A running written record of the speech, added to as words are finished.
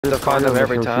To find them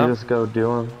every time? You just go do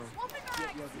them.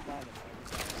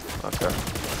 Okay.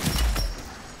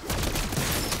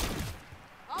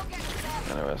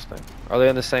 Interesting. Are they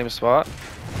in the same spot?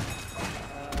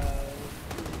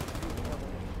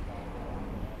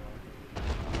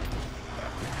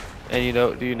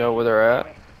 And do you know where they're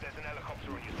at?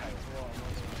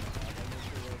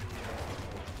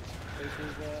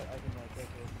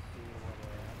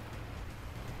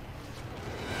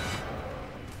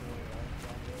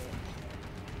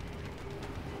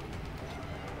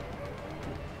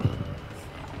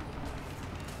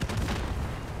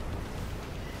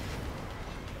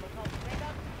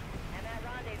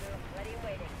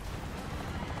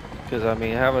 Because I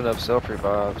mean, having enough self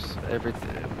revives,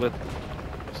 everything with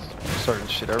certain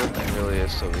shit, everything really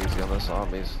is so easy on the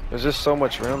zombies. There's just so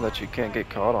much room that you can't get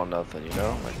caught on nothing, you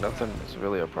know? Like nothing is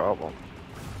really a problem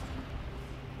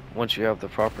once you have the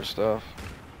proper stuff.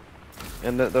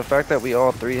 And the fact that we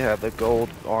all three have the gold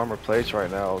armor plates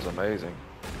right now is amazing.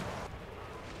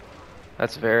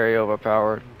 That's very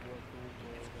overpowered.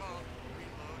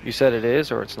 You said it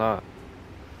is or it's not?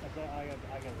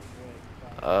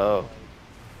 Oh.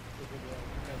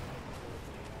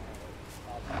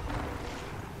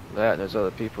 That, and there's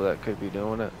other people that could be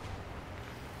doing it.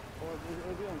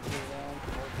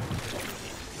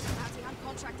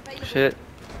 Shit.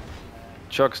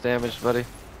 Truck's damaged, buddy.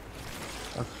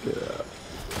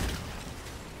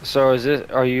 So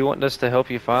are you wanting us to help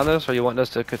you find this, or you want us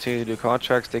to continue to do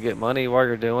contracts to get money while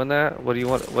you're doing that? What do you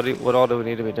want, what all do we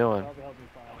need to be doing?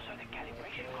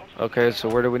 Okay, so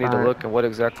where do we need to look, and what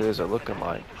exactly is it looking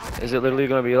like? Is it literally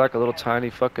going to be like a little tiny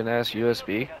fucking ass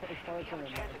USB?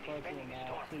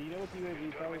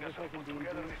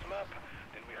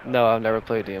 No, I've never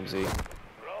played DMZ.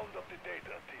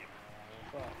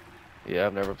 Yeah,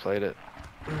 I've never played it.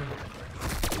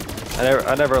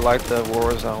 I never liked the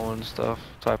Warzone stuff,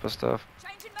 type of stuff.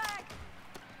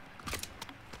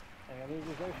 There's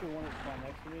actually one that's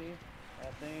next to me, I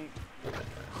think.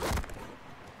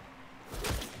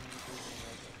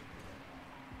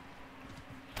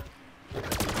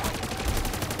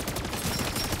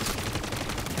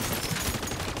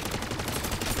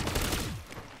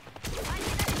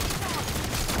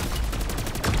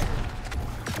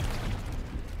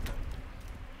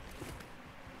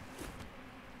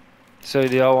 So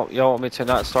do y'all want me to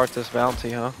not start this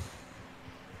bounty, huh?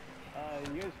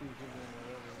 You guys can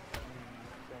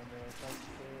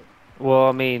Well,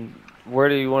 I mean, where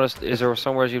do you want us? Is there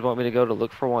somewhere you'd want me to go to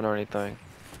look for one or anything,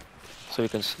 so we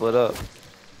can split up?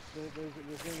 There's going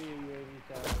to be a UAV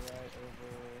tower right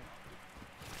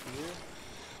over here.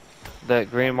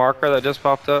 That green marker that just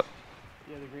popped up?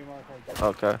 Yeah, the green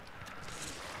marker. Okay.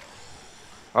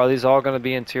 Are these all going to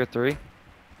be in tier 3? No,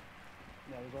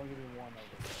 there's only going to be one of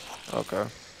them. Okay.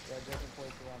 There are different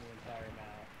places around the entire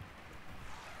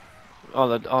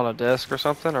map. On a desk or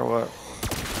something, or what?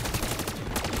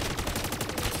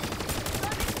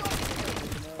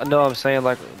 No, I'm saying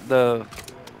like the.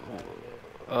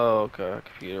 Oh, okay.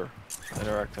 Computer.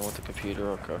 Interacting with the computer.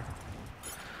 Okay.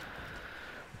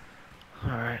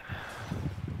 All right.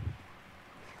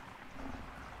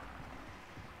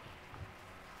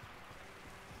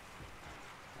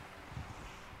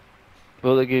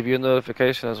 Will it give you a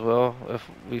notification as well if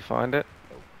we find it?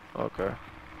 Okay.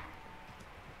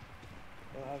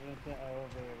 They'll have an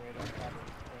elevator right on top of the building.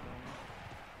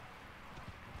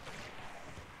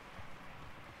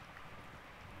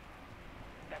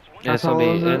 And it's gonna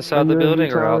be inside the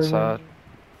building or outside?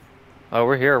 Oh,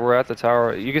 we're here. We're at the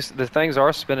tower. The things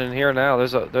are spinning here now.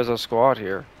 There's a squad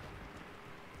here.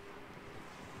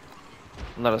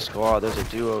 Not a squad. There's a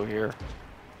duo here.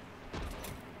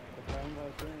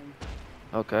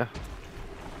 Okay.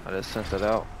 I just sent it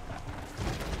out.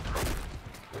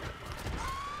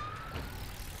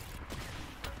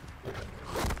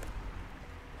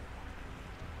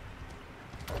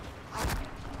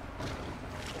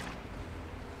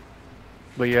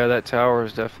 But yeah, that tower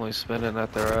is definitely spinning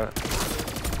that they're at.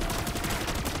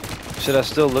 Should I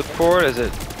still look for it?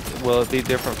 Will it be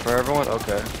different for everyone?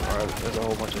 Okay. Alright, there's a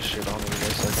whole bunch of shit on me. Give me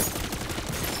a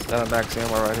second. Got a max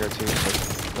ammo right here too,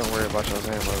 so don't worry about those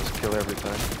ammo. Just kill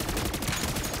everything.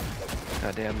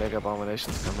 Goddamn mega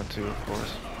abominations coming too, of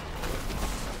course.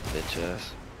 Bitch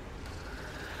ass.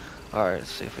 Alright, let's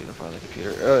see if we can find the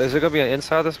computer. Is it gonna be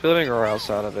inside this building or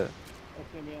outside of it? It's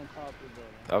gonna be on top of the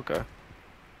building. Okay.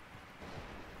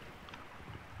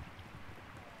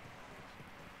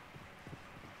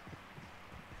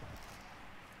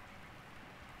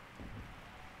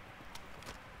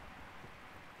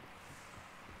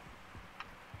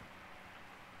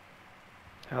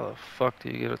 How the fuck do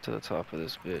you get up to the top of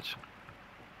this bitch?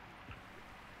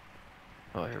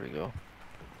 Oh, Oh, here we go.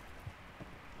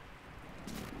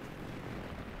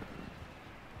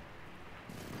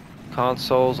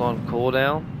 Consoles on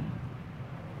cooldown.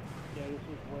 Yeah, this was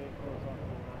way close on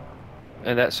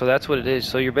cooldown. And so that's what it is.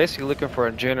 So you're basically looking for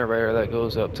a generator that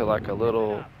goes up to like a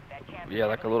little, yeah,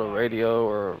 like a little radio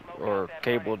or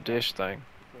cable dish thing.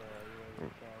 So, you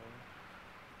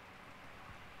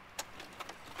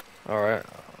guys are All right,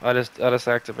 I just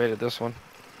activated this one.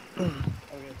 okay, so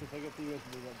pick up the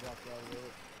USB that dropped out of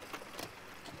it.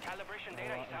 Calibration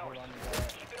data is ours.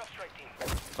 Keep it up, strike team.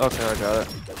 Okay, I got it.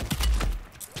 Okay,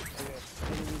 so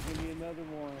then there's gonna be another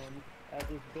one at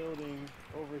this building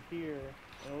over here,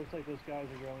 and it looks like those guys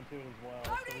are going to it as well.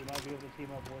 So we might be able to team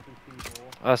up with these people.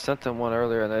 I sent them one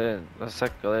earlier and they didn't. A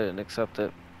second ago they didn't accept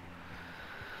it.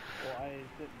 Well,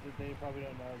 they probably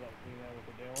don't know that we know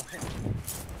what they're doing.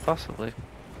 Possibly.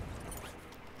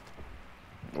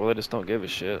 Well, they just don't give a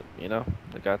shit, you know?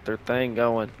 They got their thing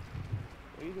going.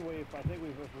 Well, either way, I think if we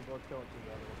both kill it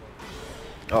together,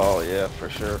 Oh, yeah, for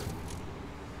sure.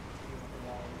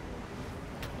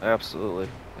 Absolutely.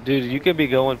 Dude, you can be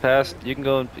going past, you can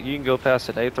go past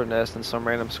an Aether nest and some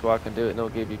random squad can do it and they'll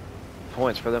give you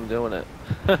points for them doing it.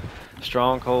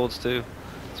 Strongholds too.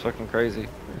 It's fucking crazy.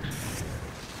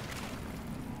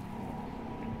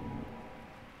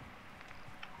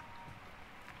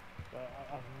 But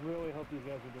I really hope these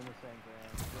guys are doing the same thing.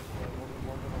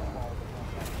 We're gonna fall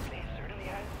They certainly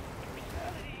has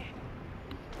personality.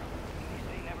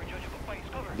 They say never judge a book by its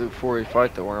cover. Dude, before we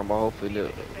fight the worm, I'll hopefully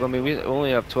do. I mean, we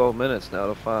only have 12 minutes now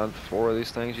to find 4 of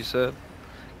these things you said.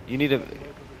 You need to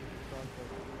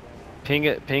ping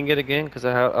it again, because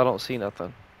I don't see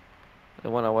nothing. It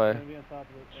went away.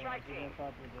 Strike team,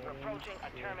 we're approaching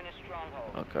a terminus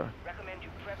stronghold. Okay. Recommend you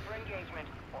prep for engagement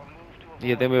or move to avoid.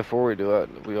 Yeah, then before we do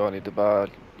it, we all need to buy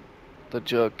the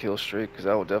jug kill streak, because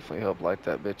that will definitely help light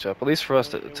that bitch up. At least for us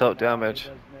to help damage.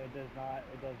 It does not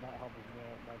help as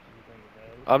much as you think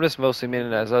it does. I'm just mostly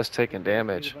meaning as us taking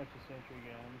damage. A bunch of sentry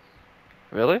guns.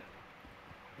 Really?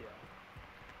 Yeah.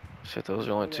 Shit, those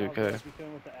are only 2K. Be with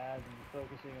the ads and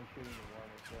focusing on shooting the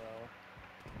worm itself.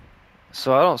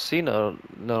 So I don't see no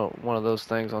one of those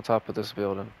things on top of this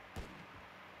building.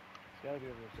 It's gotta be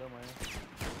over there somewhere.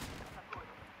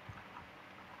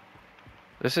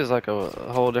 This is like a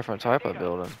whole different type of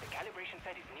building. The calibration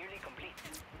set is nearly complete.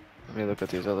 Let me look at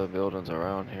these other buildings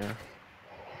around here.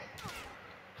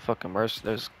 Fucking mercy,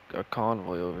 there's a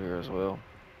convoy over here as well.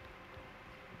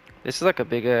 This is like a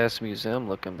big ass museum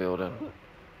looking building.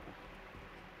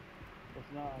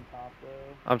 It's not on top though.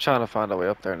 I'm trying to find a way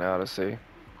up there now to see.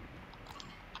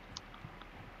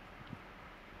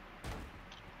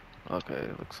 Okay,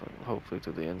 it looks like hopefully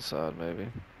to the inside maybe.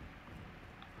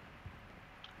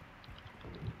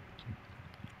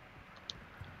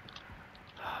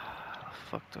 How the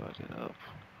fuck do I get up?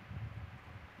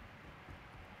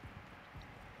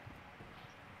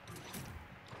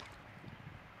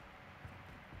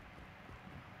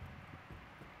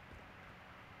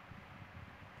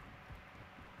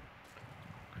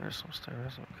 There's some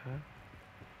stairs, okay.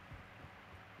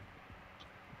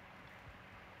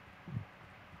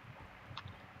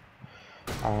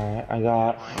 Alright, I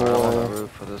got I'm on the 4.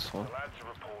 roof for this one.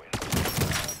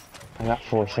 I got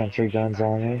 4 sentry guns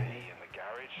on me.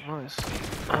 Nice.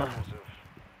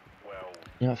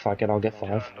 You know, fuck it, I'll get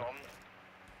 5.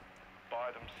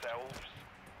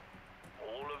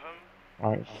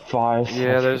 Alright, 5.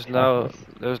 Yeah, there's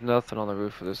nothing on the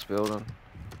roof of this building.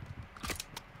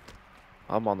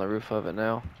 I'm on the roof of it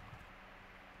now.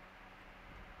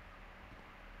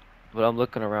 But I'm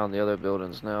looking around the other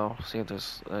buildings now, seeing if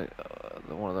there's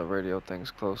one of the radio things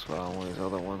close by on one of these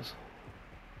other ones.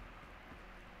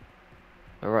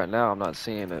 But right now I'm not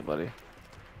seeing it, buddy.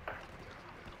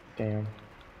 Damn.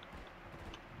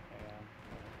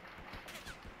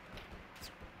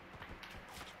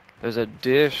 There's a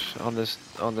dish on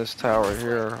this tower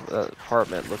here, that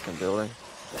apartment looking building.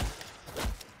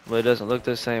 But it doesn't look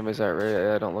the same as that radio.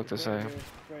 Yeah, it don't look the same.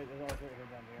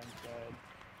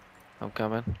 I'm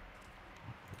coming.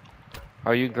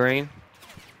 Are you green?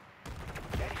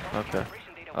 Okay.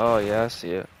 Oh yeah, I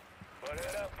see it.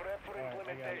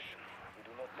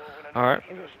 Alright.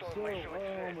 Okay, so,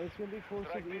 it's gonna be close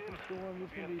to the Ethan Storm.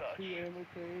 There's gonna be 2 ammo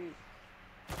crates.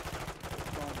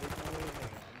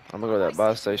 I'm gonna go to that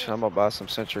buy station. I'm gonna buy some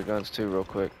sentry guns too real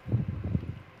quick.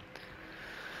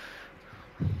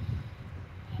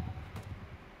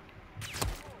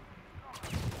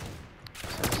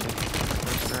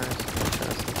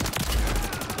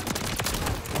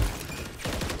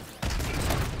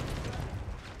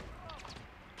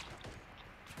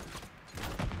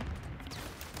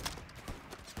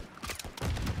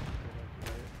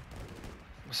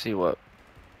 See what?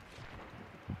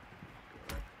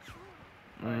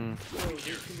 Mm. So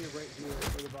this can be right here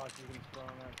where the box is gonna spawn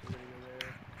at, so we're gonna go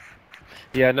there.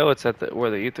 Yeah, I know it's at the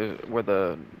where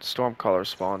the storm caller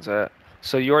spawns at.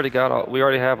 So you already got all. We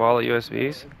already have all the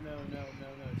USBs. No, it's not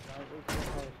where the storm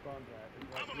caller spawns at.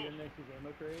 It's right here next to the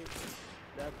ammo crate.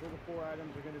 That's where the 4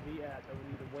 items are gonna be at that we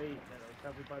need to wait that are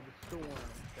covered by the storm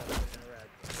that we can interact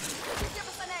with.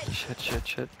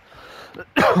 Shit.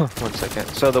 1 second.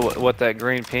 So the what that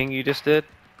green ping you just did?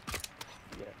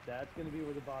 Yeah, that's gonna be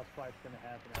where the boss fight's gonna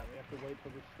happen at. We have to wait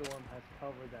till the storm has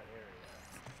covered that area.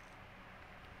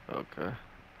 Okay.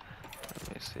 Let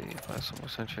me see if I have some more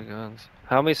sentry guns.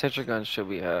 How many sentry guns should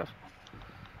we have?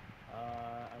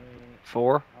 I mean,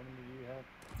 4? how many do you have?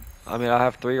 I mean, I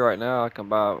have 3 right now. I can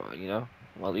buy, you know,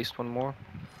 at least one more.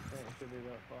 I think it should be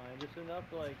about fine. Just enough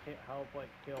to like help like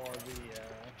kill all the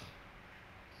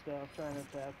stuff trying to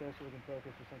attack us so we can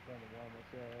focus or something on the one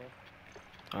itself.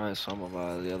 Alright, so I'm gonna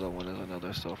buy the other one is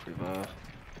another self revive.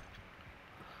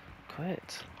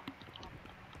 Quit.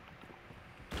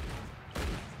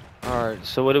 Alright,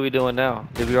 so what are we doing now?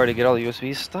 Did we already get all the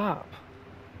USBs? Stop.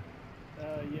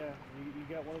 Yeah, you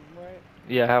got one of them right?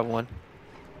 Yeah, I have one.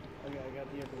 Okay, I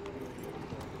got the other 2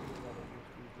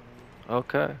 here.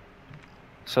 Okay.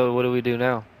 So what do we do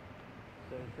now?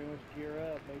 So pretty much gear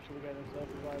up, make sure we got enough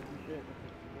self-revives and shit, and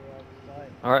go out and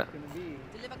fight. Alright. It's gonna be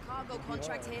Deliver cargo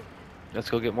contract here. Let's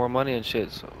go get more money and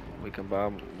shit so we can buy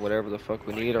whatever the fuck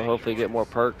we need or hopefully get more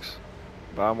perks.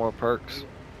 Buy more perks.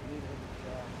 we need to hit the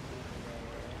shop and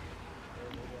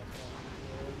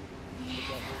see if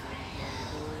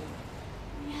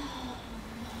we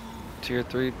got Tier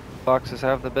 3 boxes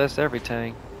have the best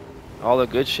everything. All the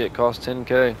good shit costs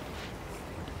 10k.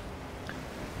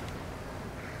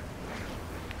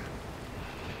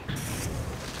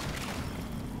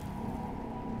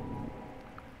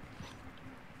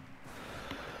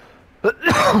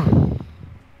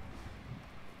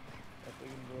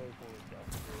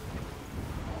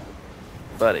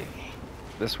 Buddy,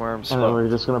 this worm's I know, fucked. we're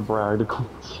just gonna brag to call.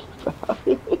 Oh, I'm gonna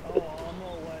let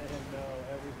him know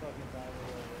every fucking time we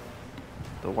go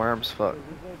in. The worm's fucked.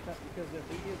 Because if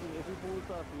we pull this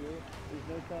off here, there's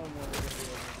no telling when we're gonna be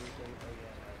able to do so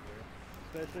again after.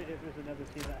 Especially if there's another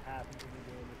team that happens to be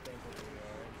doing the same thing we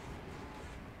are.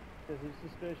 Because it's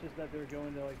suspicious that they're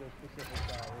going to like those specific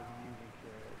towers and using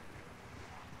shit.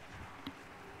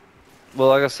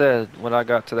 Well, like I said, when I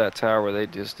got to that tower, they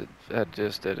just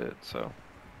did it, so.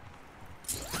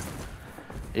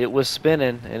 It was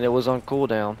spinning, and it was on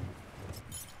cooldown.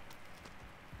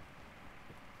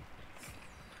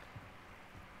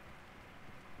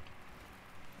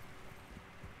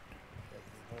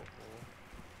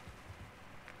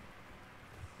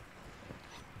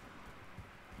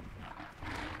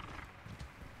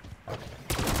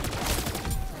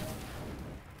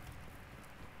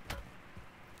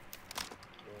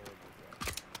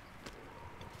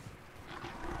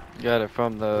 Got it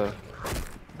from the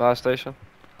buy station?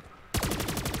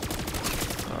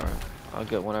 Alright, I'll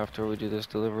get one after we do this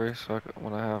delivery, so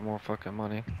when I have more fucking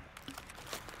money.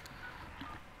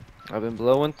 I've been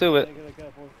blowing through it.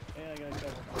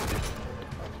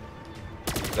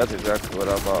 That's exactly what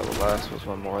I bought. The last was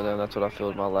one more of them. That's what I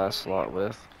filled my last slot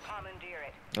with.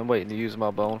 I'm waiting to use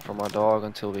my bone for my dog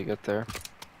until we get there.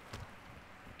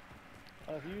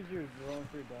 If you use your drone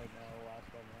for your dog now, it'll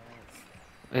last all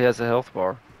night. He has a health bar.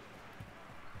 Or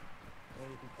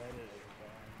you can pet it every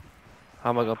time. How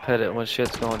am I gonna pet it when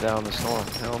shit's going down in the storm?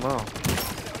 Hell no.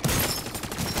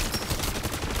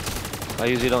 I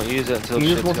usually don't use it until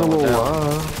shit's going down.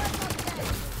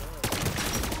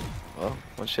 Well,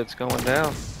 when shit's going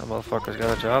down, that motherfucker's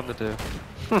got a job to do.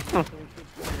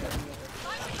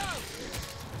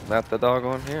 Not the dog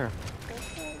on here.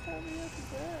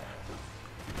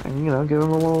 And you know, give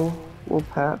him a little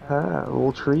pat, a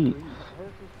little treat.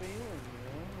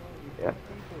 Yeah.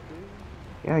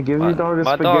 Yeah, give your dog a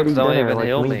my spaghetti dogs don't dinner even like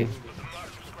heal me. me.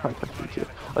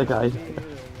 Like I.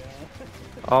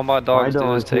 All my dogs do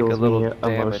is dogs take a heals little me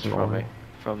damage from emotionally. me,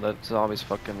 from the zombies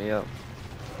fucking me up.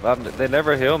 They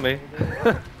never heal me.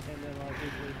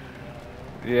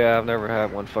 Yeah, I've never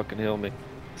had one fucking heal me.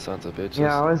 Sons of bitches.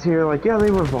 Yeah, I was here like, yeah, they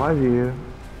revive you.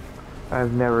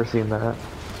 I've never seen that.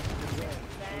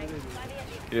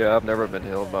 Yeah, I've never been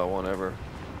healed by one ever.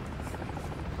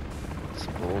 It's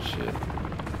bullshit.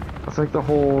 It's like the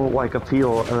whole like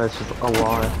appeal, and that's just a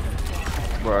lie.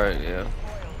 Right, yeah.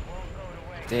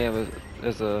 Damn,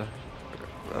 there's a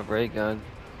ray gun,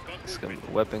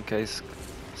 weapon case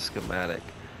schematic.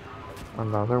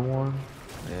 Another one?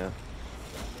 Yeah.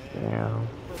 Damn.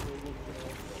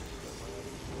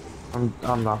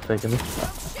 I'm not taking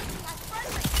this.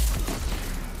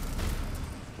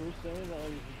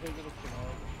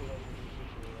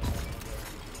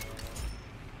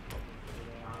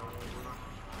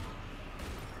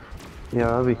 Yeah,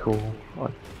 that'd be cool.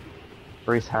 Like,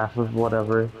 race half of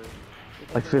whatever.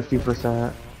 It's Like only gonna take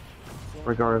 50%,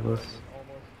 regardless.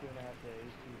 almost 2.5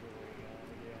 days to do the one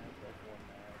again. That's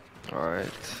one match.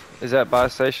 Alright. Is that buy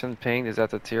station pinged? Is that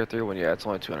the tier 3 one? Yeah, it's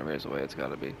only 200 meters away. It's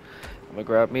gotta be. I'm gonna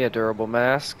grab me a durable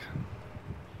mask.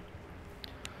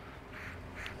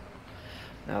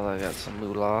 Now that I got some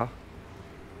moolah.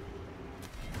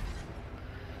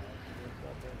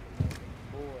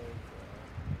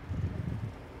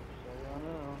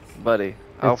 Buddy,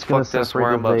 I'll It's gonna fuck this separate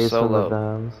the worm up vase from the solo.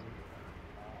 VEMs.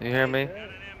 You hear me?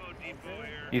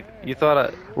 You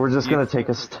thought We're just you gonna take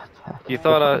a step back. you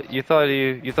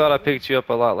thought I picked you up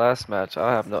a lot last match.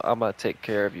 I'm gonna take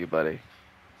care of you, buddy.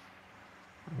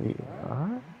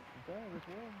 Alright.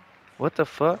 What the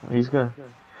fuck? He's gonna.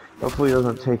 Hopefully, he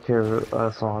doesn't take care of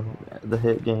us on the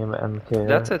hit game and KS.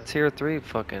 That's a tier 3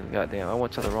 fucking goddamn. I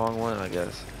went to the wrong one, I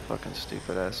guess. Fucking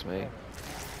stupid ass me.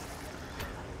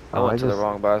 I went to the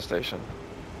wrong buy station.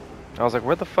 I was like,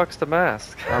 where the fuck's the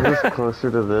mask? I'm just closer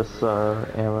to this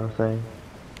ammo thing.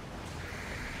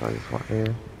 So I just went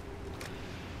here.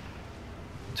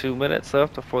 2 minutes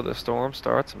left before the storm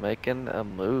starts making a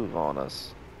move on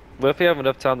us. But if you have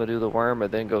enough time to do the worm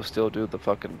and then go still do the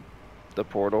fucking the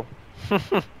portal. I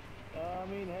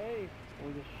mean, hey,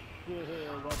 we just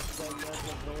that's a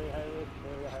very high risk,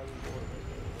 very high reward.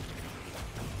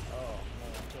 Oh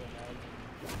man, so imagine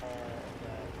all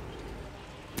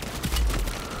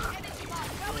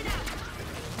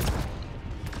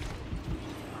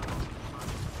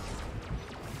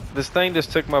that. This thing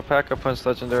just took my Pack-a-Punch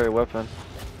legendary weapon.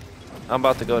 I'm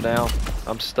about to go down.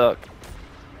 I'm stuck.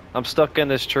 I'm stuck in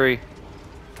this tree.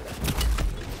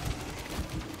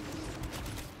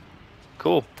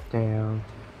 Cool. Damn.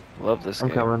 Love this I'm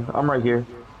game. coming. I'm right here.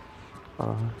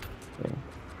 Yeah.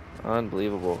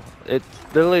 Unbelievable. It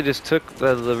literally just took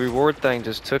the reward thing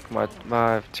just took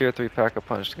my tier 3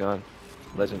 Pack-a-Punch gun.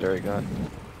 Legendary gun.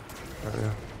 Oh,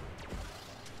 yeah.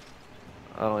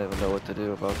 I don't even know what to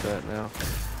do about that now.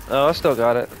 Oh, I still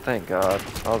got it. Thank God.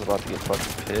 I was about to get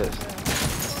fucking pissed.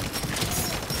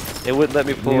 It wouldn't let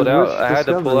me pull it out. I had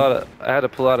to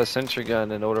pull out a sentry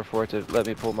gun in order for it to let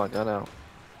me pull my gun out.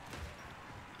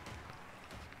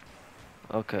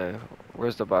 Okay,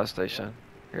 where's the buy station?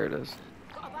 Here it is.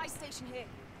 Got a buy station here.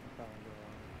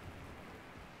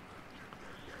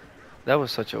 That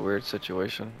was such a weird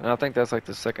situation. And I think that's like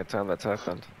the second time that's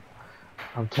happened.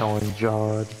 I'm telling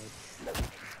Jod.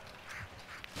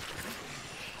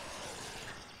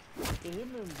 Him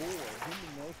and Boy, him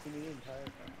and most of the entire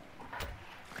time.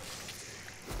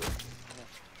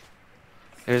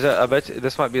 Here's that. I bet you,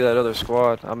 this might be that other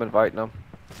squad. I'm inviting them.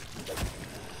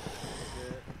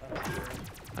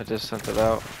 I just sent it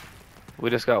out. We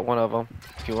just got one of them.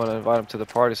 If you want to invite them to the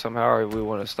party somehow, or we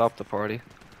want to stop the party.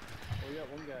 Well, we got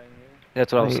one guy in here.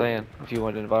 That's what I was saying. If you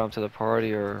want to invite them to the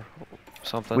party or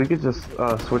something. We could just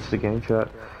switch the game chat.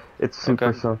 It's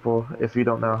super simple. If you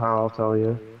don't know how, I'll tell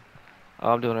you.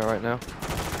 I'm doing it right now.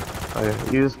 Okay.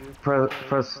 You just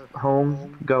press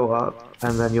home, go up,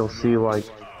 and then you'll see like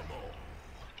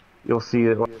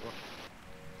it.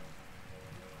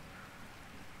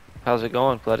 How's it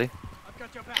going, Bloody?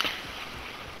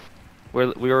 We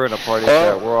were in a party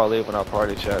chat. We're all leaving our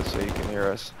party chat so you can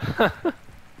hear us.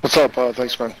 What's up,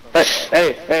 thanks, man.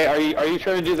 Hey, are you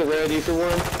trying to do the rare ether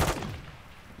one?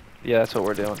 Yeah, that's what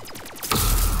we're doing.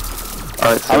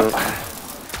 Alright, so...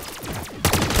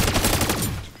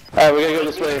 Alright, we gotta go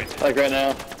this way, like right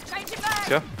now. Change it back.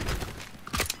 Yeah.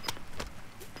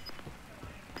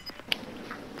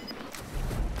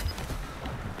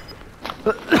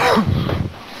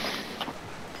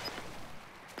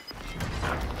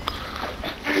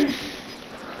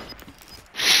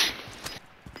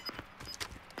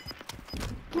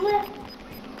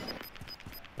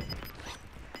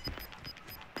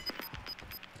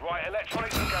 Right,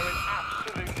 electronics are going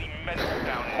absolutely mental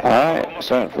down here. Alright,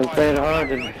 so we're playing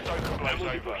hard and...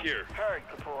 Heard,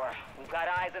 Kapoor. We've got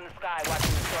eyes in the sky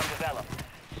watching the storm develop.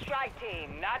 Strike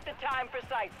team, not the time for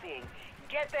sightseeing.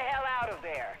 Get the hell out of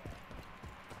there.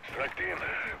 Strike team,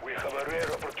 we have a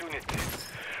rare opportunity.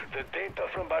 The data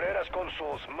from Barrera's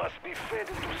consoles must be fed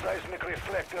into seismic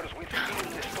reflectors we see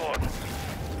in the storm.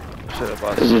 Should have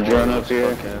bought There's a drone up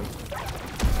here.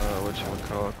 What you would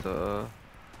call it, the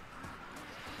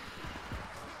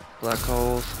black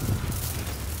holes.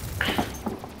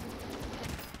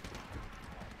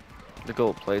 The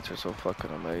gold plates are so fucking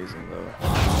amazing, though.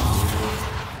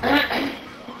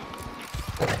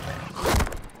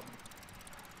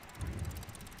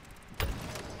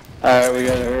 Alright, we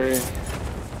gotta hurry.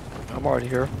 I'm already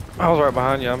here. I was right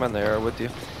behind you. I'm in the air with you.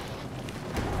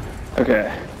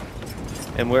 Okay.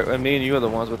 And me and you are the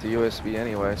ones with the USB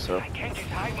anyway, so. Can't just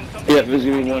hide when something. Yeah, there's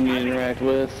gonna be one you interact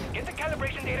with. Get the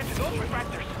calibration data to those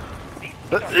refractors.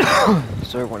 These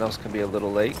So everyone else can be a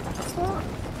little late.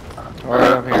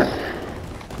 Alright, I'm here.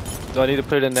 Do I need to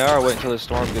put it in now or wait until the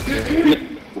storm gets here?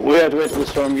 We have to wait till the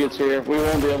storm gets here. We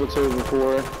won't be able to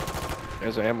before.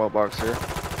 There's an ammo box here.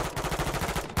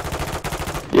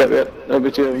 Yep, that'll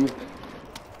be two of you.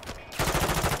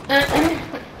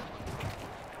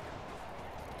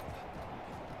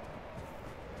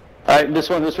 Alright, this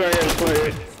one right here, this one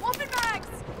right here. Swapping mags!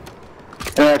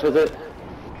 Interact with it.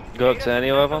 Go up to any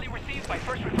of them?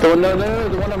 The one, no,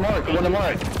 the one I marked, the one I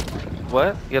marked.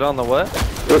 What? Get on the what?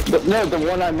 No, the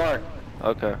one I marked.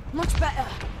 Okay. Much better.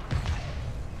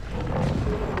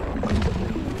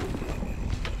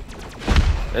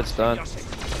 It's done.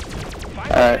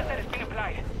 Alright.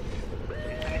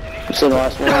 It's in the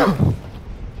last one.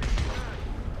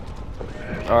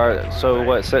 Alright, so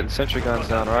what? Setting sentry guns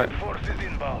down, right? Forces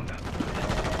inbound.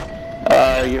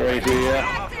 Get ready to,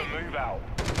 yeah. Move out.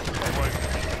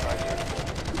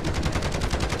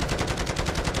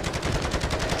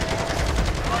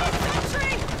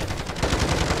 Sentry!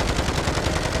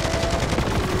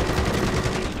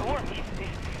 storm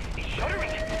is shuddering.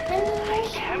 I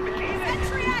can't believe it.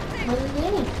 Sentry active!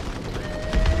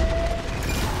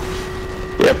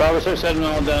 Yeah, probably start setting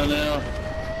them all down now.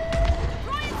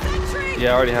 Flying sentry!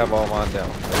 Yeah, I already have all mine down.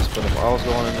 I just put them. I was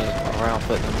going around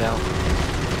putting them down.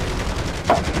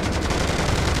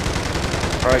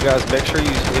 Alright guys, make sure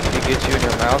if he gets you in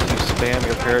your mouth, you spam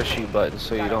your parachute button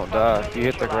so you don't die. If you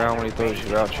hit the ground when he throws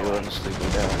you out, you'll instantly go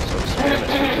down. So spam it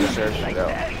so you get the parachute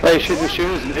out. Hey, if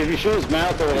you shoot his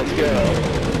mouth, or let's go.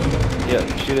 Yeah,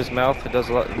 you shoot his mouth, it does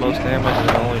the most damage, and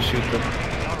then only shoot the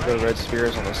red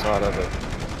spears on the side of it.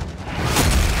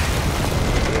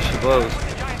 There she blows.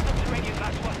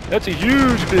 That's a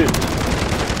huge bitch!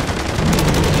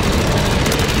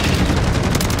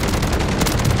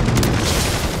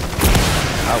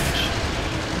 Ouch.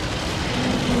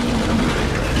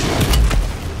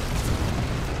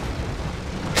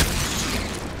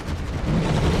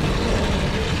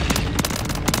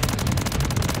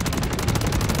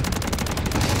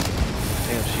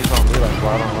 Damn, she's on me like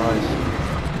flat on rice.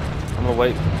 I'm gonna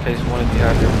wait in case one of you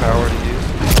have your power to use.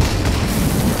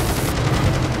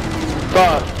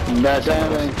 Fuck, that's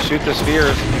happening. Shoot the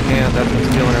spheres if you can, that's what's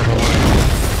killing everyone.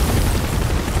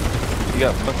 You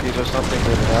got funkies or something,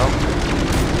 get it out.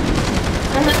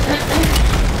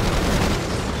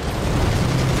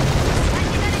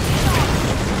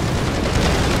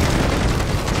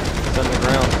 It's on the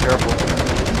ground, careful.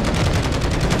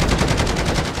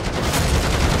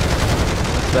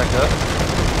 Let's back up.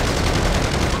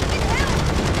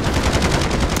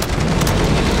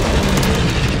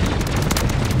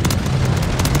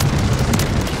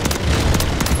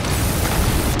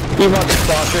 You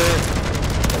motherfucker.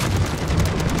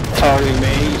 Targeting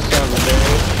me, you son of a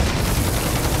bitch.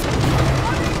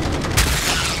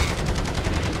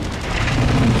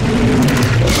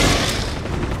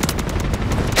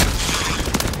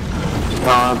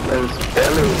 There's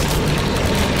Belly.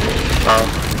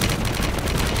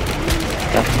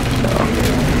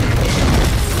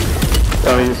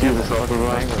 Oh, you just use this all for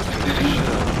right.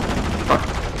 I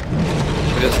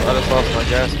just lost my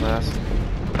gas mask.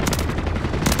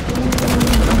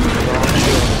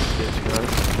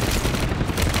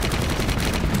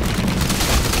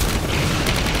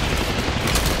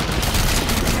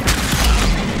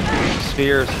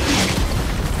 Spheres.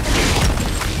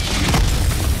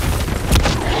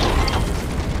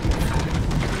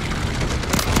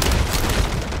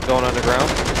 Going underground.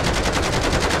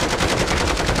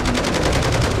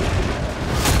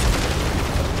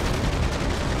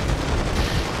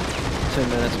 10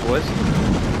 minutes, boys.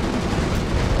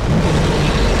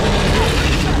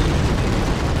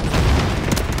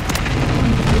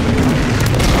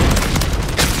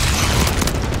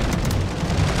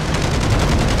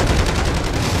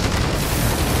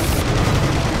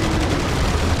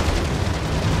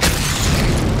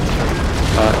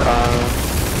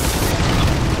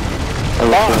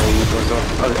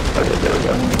 Okay, there we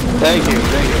go. Thank you.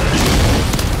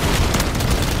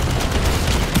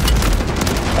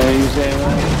 Are you saying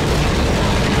what?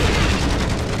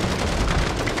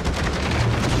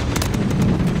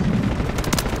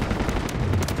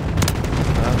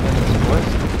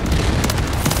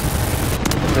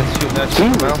 Let's shoot that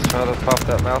shit mouth. Try to pop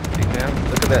that mouth if you can.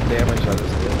 Look at that damage I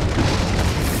just did.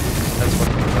 That's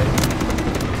fucking amazing.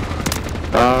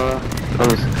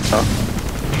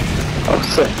 Oh,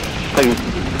 sick. Thank you.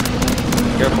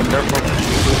 Careful.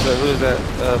 Who's that?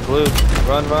 Blue.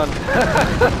 Run.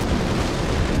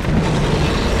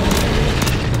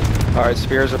 Alright,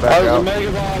 spears are back Oh, out. there's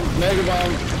a mega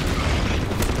bomb.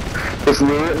 It's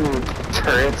literally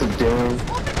turrets of doom.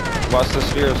 Watch the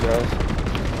spheres, guys.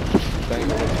 Dang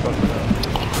it, it's fucking up.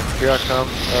 Here I come,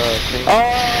 team. Oh,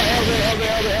 help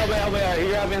me, he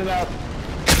grabbed me in the mouth.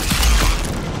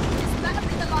 That'll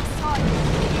be the last time.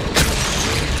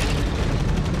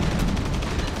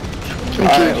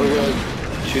 Alright, we're good.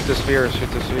 Shoot the spheres,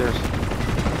 shoot the spheres.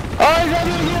 Oh, he grabbed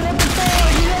me again, what the fuck?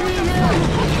 He grabbed me again!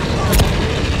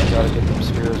 Gotta get them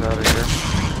spheres out of here.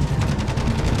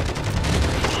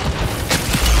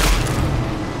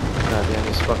 God damn,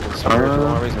 these fucking spheres, for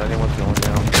no reason anyone's going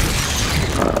down.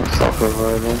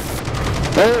 Self-reviving.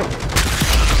 Oh!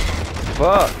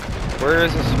 Fuck! Where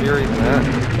is the sphere even at?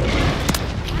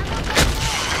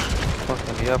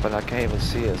 Fucking me up and I can't even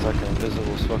see it. It's like an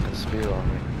invisible fucking spear on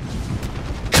me.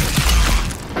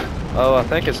 Oh, I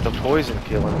think it's the poison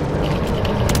killing me now.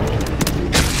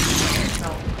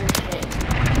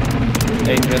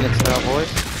 8 minutes now, boys.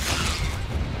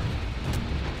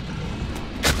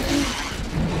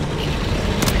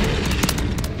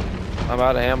 I'm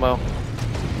out of ammo.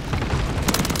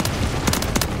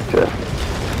 Okay.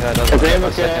 Yeah, I got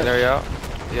my secondary out.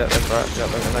 Yeah, that's right. Yeah,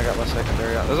 and I got my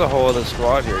secondary out. There's a whole other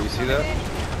squad here. You see that?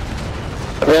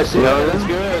 Yeah, see, that's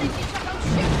good.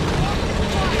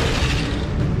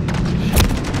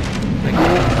 Thank you.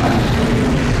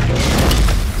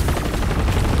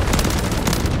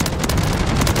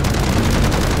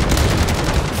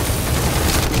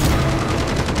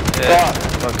 Yeah,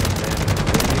 fucking man.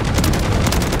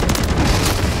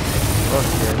 Fuck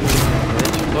yeah, bitch.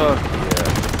 Fuck yeah.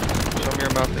 Show me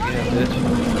your mouth again, bitch.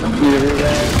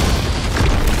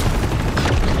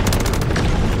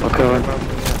 Okay.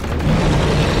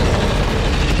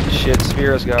 Shit,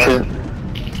 spheres, guys. Shit.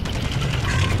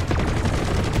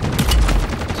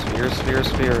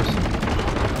 Spheres.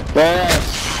 Yes.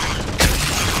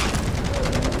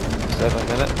 7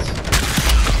 minutes.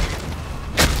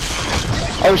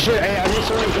 Oh shit, hey, I just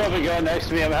saw a trophy gun next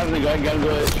to me. I'm having a gun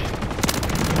glitch.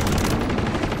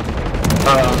 I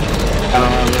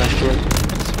don't have that shit.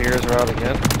 Spheres are out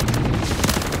again.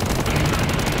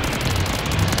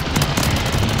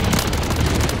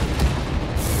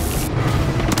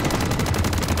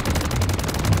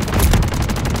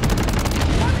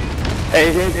 Hey,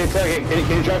 it's okay.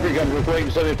 Can you drop your gun real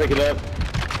quick so they pick it up?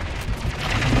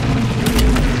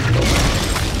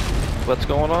 What's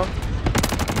going on?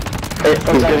 Hey,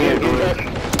 can you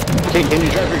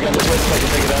drop your gun real quick so I can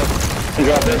pick it up and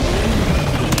drop it?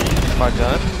 My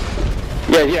gun?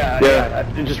 Yeah.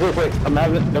 Just real quick. I'm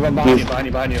having it. No, I'm behind you.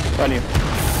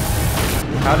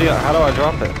 How do I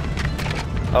drop it?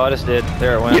 Oh, I just did.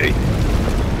 There it went. Yeah.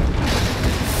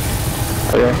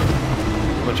 Okay.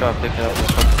 I'm gonna try to pick up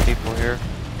these fucking people here.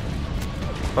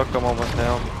 Fuck, I'm almost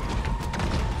down.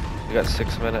 We got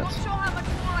 6 minutes.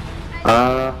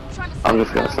 I'm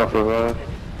just gonna self-revive.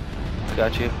 I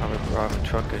got you. I'm gonna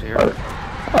truck it here.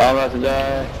 I'm about to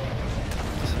die.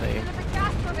 Same.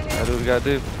 Gotta do what we gotta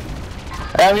do.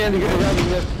 I'm in to get around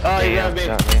this. Oh, you got me.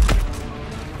 Got me.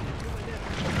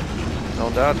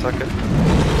 Don't die, Tucker.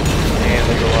 Man,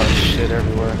 there's a lot of shit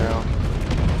everywhere now.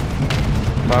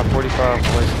 5:45,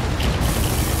 boys.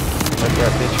 Let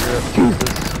that bitch rip.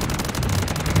 Jesus.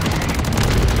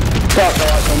 Fuck, I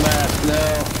lost my mask. No.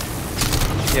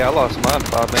 Yeah, I lost mine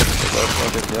 5 minutes ago. That's no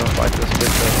big deal. Fight this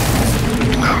bitch up.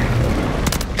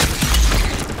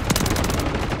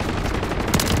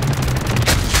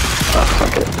 Oh,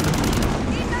 fuck it.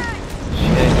 She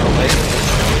ain't gonna make it.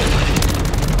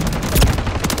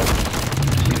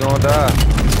 She gonna die.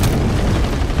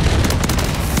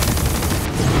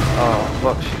 Oh,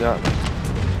 fuck, she got me.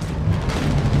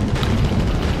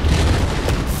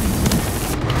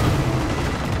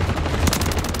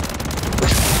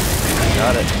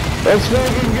 Got it. Let's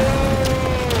fucking go!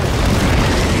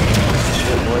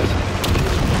 Shit, boys.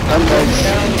 I'm going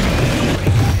down.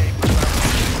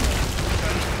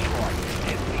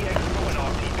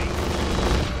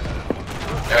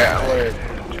 Yeah,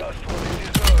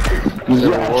 There's a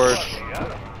reward.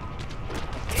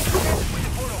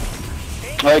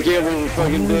 I can't believe we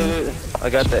fucking did it. I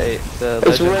got the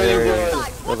It's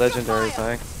legendary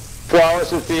thing.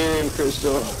 Flawless Ethereum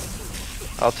crystal.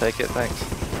 I'll take it, thanks.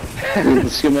 The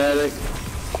schematic.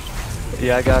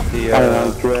 Yeah, I got the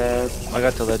Oh my god. I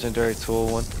got the legendary tool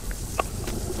one.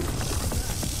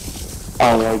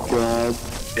 Oh my god.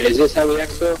 Is this how we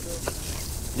exfil?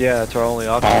 Yeah, it's our only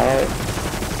option. Alright.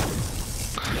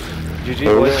 GG,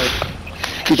 boys.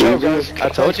 Good job, guys. I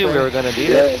told you we were gonna beat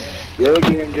it. Yeah,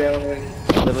 again, gentlemen.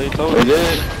 Literally told We you.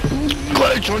 did.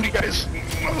 glad I joined you guys.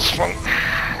 That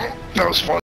was fun.